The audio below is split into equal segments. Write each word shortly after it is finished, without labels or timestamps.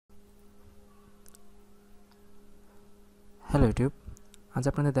Hello YouTube, আজ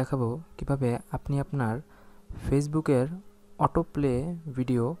আপনাদের দেখাবো কিভাবে আপনি আপনার ফেসবুকের অটো প্লে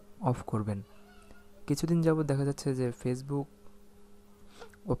ভিডিও অফ করবেন। কিছুদিন যাবত দেখা যাচ্ছে যে ফেসবুক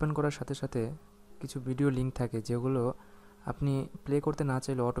ওপেন করার সাথে সাথে কিছু ভিডিও লিঙ্ক থাকে যেগুলো আপনি প্লে করতে না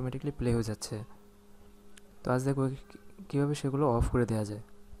চাইলেও অটোমেটিকলি প্লে হয়ে যাচ্ছে। তো আজ দেখব কীভাবে সেগুলো অফ করে দেওয়া যায়।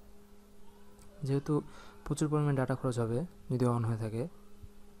 যেহেতু প্রচুর পরিমাণে ডাটা খরচ হবে যদি অন হয়ে থাকে।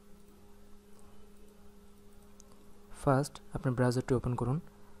 ফার্স্ট আপনার ব্রাউজারটি ওপেন করুন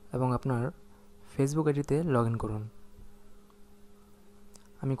এবং আপনার ফেসবুক আইডিতে লগ ইন করুন।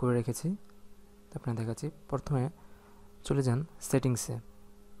 আমি করে রেখেছি, আপনার দেখাচ্ছি। প্রথমে চলে যান সেটিংসে,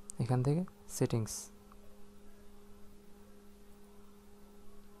 এখান থেকে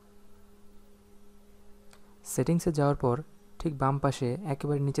সেটিংসে যাওয়ার পর ঠিক বাম পাশে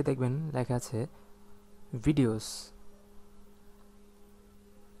একেবারে নিচে দেখবেন লেখা আছে ভিডিওস।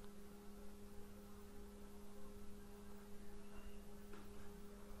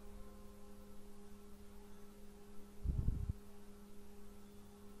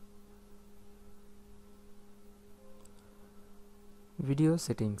 ভিডিও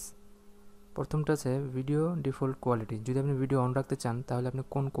সেটিংস প্রথমটা আছে ভিডিও ডিফল্ট কোয়ালিটি। যদি আপনি ভিডিও অন রাখতে চান তাহলে আপনি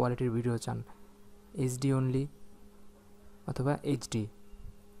কোন কোয়ালিটির ভিডিও চান, এইচডি অনলি অথবা এইচডি,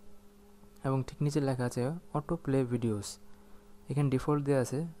 এবং ঠিক নিচে লেখা আছে অটো প্লে ভিডিওস। এখানে ডিফল্ট দেওয়া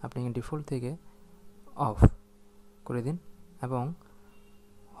আছে, আপনি এখানে ডিফল্ট থেকে অফ করে দিন এবং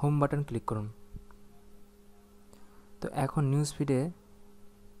হোম বাটন ক্লিক করুন। তো এখন নিউজ ফিডে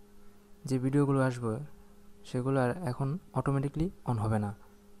যে ভিডিওগুলো আসবে সেগুলো আর এখন অটোমেটিকলি অন হবে না।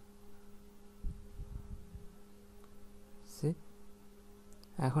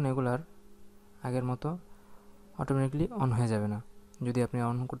 এখন এগুলার আগের মতো অটোমেটিকলি অন হয়ে যাবে না। যদি আপনি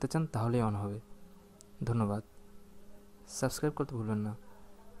অন করতে চান তাহলেই অন হবে। ধন্যবাদ। সাবস্ক্রাইব করতে ভুলবেন না।